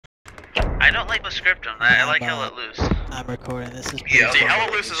I don't like the scriptum. I like Hell Let Loose. I'm recording. This is. Yeah, see, Hell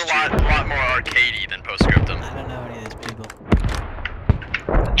Let Loose is a lot more arcadey than Postscriptum. I don't know any of these people.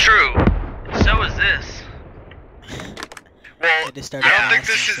 True. So is this. Well, I don't think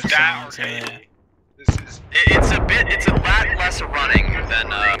this is that arcadey. It's a lot less running than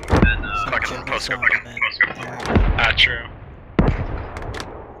fucking Postscriptum. True.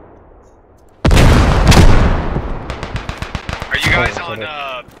 Are you guys on B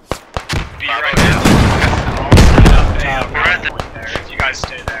right now? I'll set up we're at the point there if you guys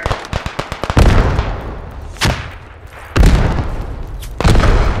stay there.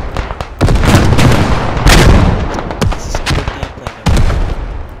 This is good gameplay though.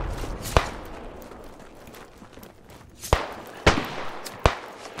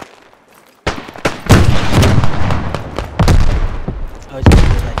 I always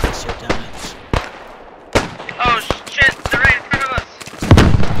really like this shit down it. Oh shit, they're right in front of us!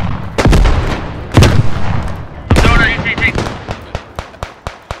 I'm throwing on anything.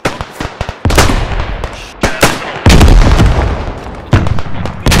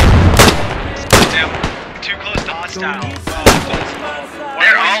 Damn, too close to hostile.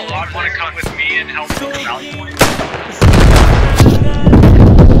 They're all want to come with me and help with the rally point?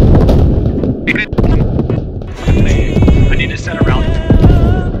 I need to set a rally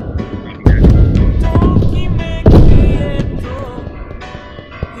point.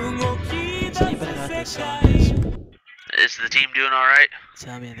 Does anybody know what this song is? Is the team doing alright?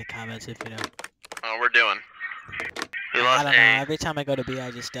 Tell me in the comments if you know. Oh, we're doing. We I lost don't know. A. Every time I go to B,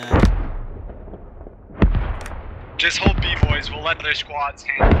 I just die. Just hold B, boys. We'll let other squads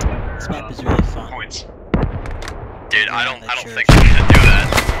handle This their map is really fun. points. Dude, I Yeah, don't that's think true. we need to do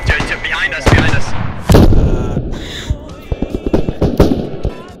that. Dude, behind us, behind us.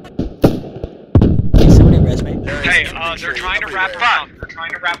 Hey, somebody res me. Hey, they're trying to wrap around. They're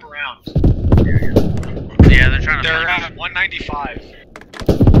trying to wrap around. Yeah, they're trying to They're find at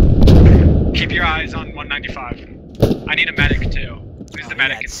 195. Keep your eyes on 195. I need a medic too. Who's the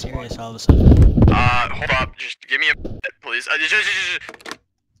medic in That's the squad? serious all of a sudden. Hold up. Just give me a minute, please. Just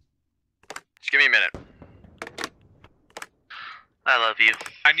give me a minute. I love you.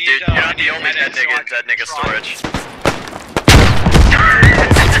 I need, Dude, you're not I need the a only medic so I dead can nigga try. storage.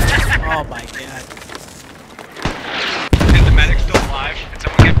 Oh my god. Is the medic still alive? Can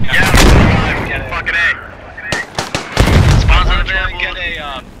someone get me Yeah, alive? Get it. fucking A. Spawns I'm on trying to available. get a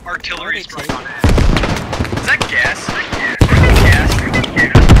artillery What are they strike on it. Is that gas? Gas?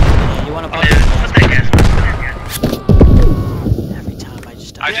 Yeah, you wanna Oh, play yeah. What's that gas? Every time I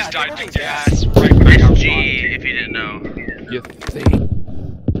just die. I just died to gas right when I It's got G, shot. if you didn't know. You think?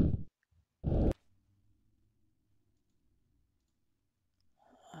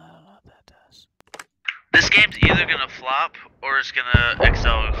 I don't know what that does. This game's either gonna flop or it's gonna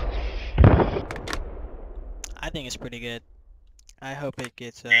excel. I think it's pretty good. I hope it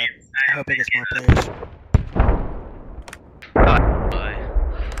gets more players.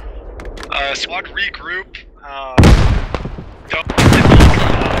 Squad regroup. Don't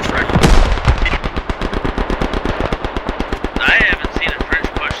I haven't seen a French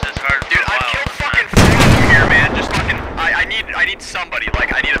push this hard for Dude, a I while. killed fucking 4 here, man. Just fucking. I need somebody.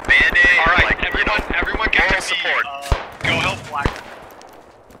 Like, I need a band-aid. Alright, like, everyone get moral to B. support. Go help Black.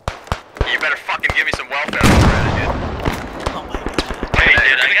 You better fucking give me some welfare already, dude. Oh my god. Hey, Dude,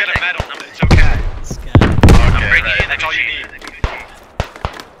 you're I gonna get got a medal. that. It's okay. This guy. Okay, bringing right. in That's all you need.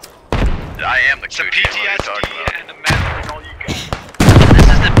 I am the Some coochie, what are you talking PTSD about? and a medal is all you get. This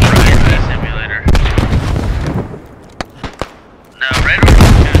is the PTSD simulator. No, Red Order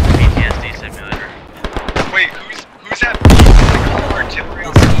 2 is the PTSD simulator. Wait, who's at B? Artillery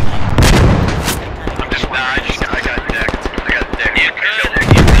on B. I'm just, I got decked. I got decked. You I killed could,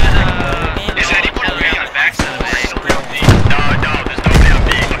 him. Is anyone tell me on on the the backside of it. Artillery on B? No, there's nobody on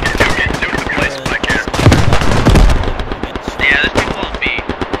B. Fucking do it to the place when I care. Yeah, there's people on B.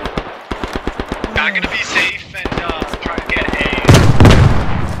 Not gonna be safe and try to get A.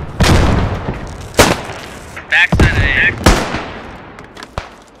 Backside of A.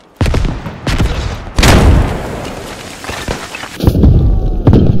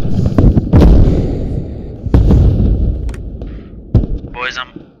 Boys,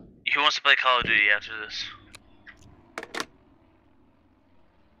 who wants to play Call of Duty after this?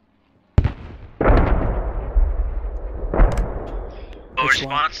 Oh, Which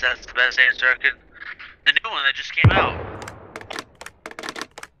one? response? That's the best answer I could. The new one that just came out.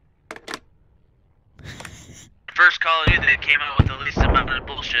 The first Call of Duty that came out with the least amount of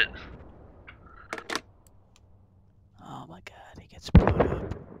bullshit. Oh my god, he gets put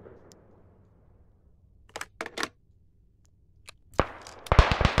up.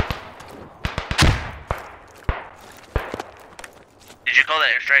 call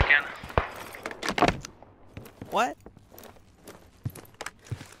that airstrike in. What?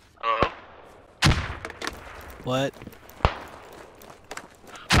 Hello? What?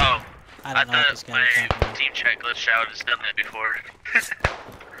 Oh, I I don't know what this thought guy my was talking about. team chat glitched out. Has done that before.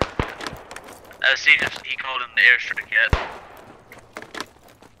 I was seeing if he called in the airstrike yet.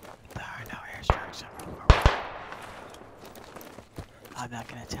 There are no airstrikes everywhere. I'm not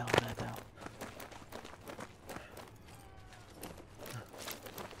gonna tell him that though.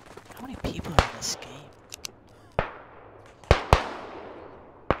 How many people are in this game?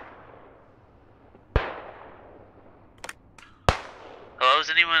 Hello, is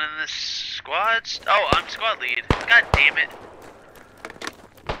anyone in this squad? Oh, I'm squad lead. God damn it.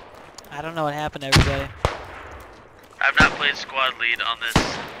 I don't know what happened, everybody. I've not played squad lead on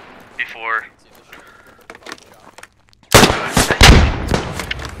this before.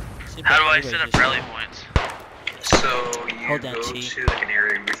 Seems How do like I set everybody up just- rally points? So you Hold down go T. to like an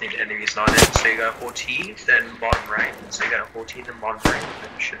area where you think the enemy's not in. So you got a whole T, then bottom right. So you got a whole T, then bottom right. Then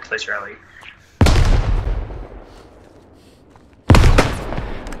you should place rally.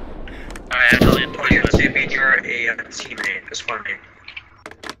 Alright, I have to land Oh yeah, so you mean you're a teammate, a squad mate.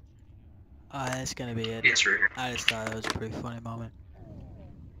 That's gonna be it. Yes, right here. I just thought it was a pretty funny moment.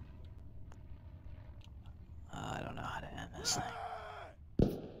 I don't know how to end this thing.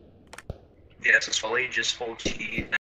 Yeah, so slowly just hold T,